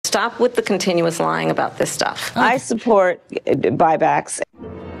stop with the continuous lying about this stuff. I support buybacks.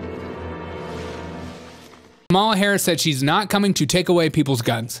 Kamala Harris said she's not coming to take away people's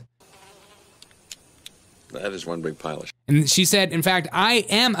guns. That is one big pile of shit. And she said, in fact, I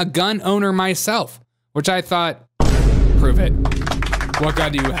am a gun owner myself, which I thought, prove it. What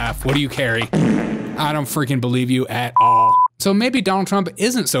gun do you have? What do you carry? I don't freaking believe you at all. So maybe Donald Trump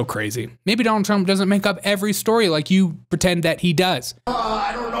isn't so crazy. Maybe Donald Trump doesn't make up every story like you pretend that he does.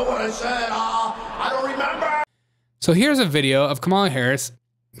 I don't know what I said. I don't remember. So here's a video of Kamala Harris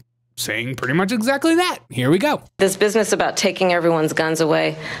saying pretty much exactly that. Here we go. This business about taking everyone's guns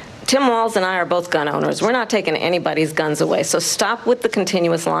away. Tim Walz and I are both gun owners. We're not taking anybody's guns away. So stop with the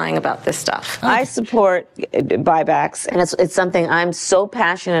continuous lying about this stuff. I support buybacks, and it's something I'm so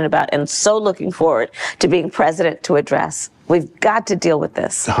passionate about and so looking forward to being president to address. We've got to deal with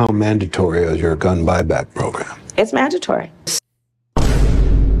this. How mandatory is your gun buyback program? It's mandatory.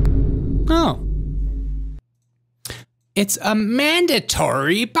 Oh. It's a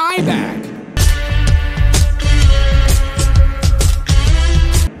mandatory buyback.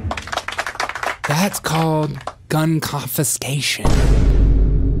 That's called gun confiscation.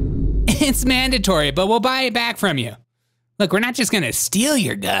 It's mandatory, but we'll buy it back from you. Look, we're not just gonna steal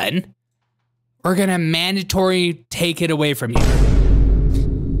your gun. We're gonna mandatory take it away from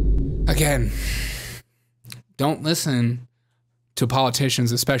you. Again, don't listen to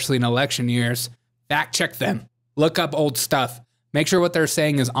politicians, especially in election years. Fact check them. Look up old stuff. Make sure what they're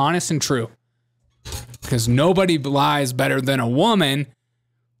saying is honest and true. Because nobody lies better than a woman.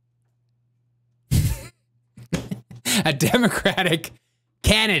 A Democratic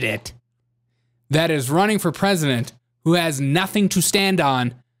candidate that is running for president who has nothing to stand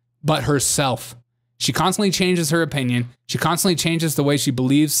on but herself. She constantly changes her opinion. She constantly changes the way she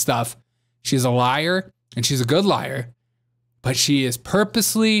believes stuff. She's a liar, and she's a good liar. But she is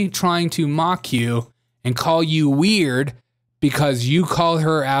purposely trying to mock you and call you weird because you call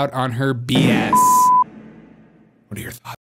her out on her BS. What are your thoughts?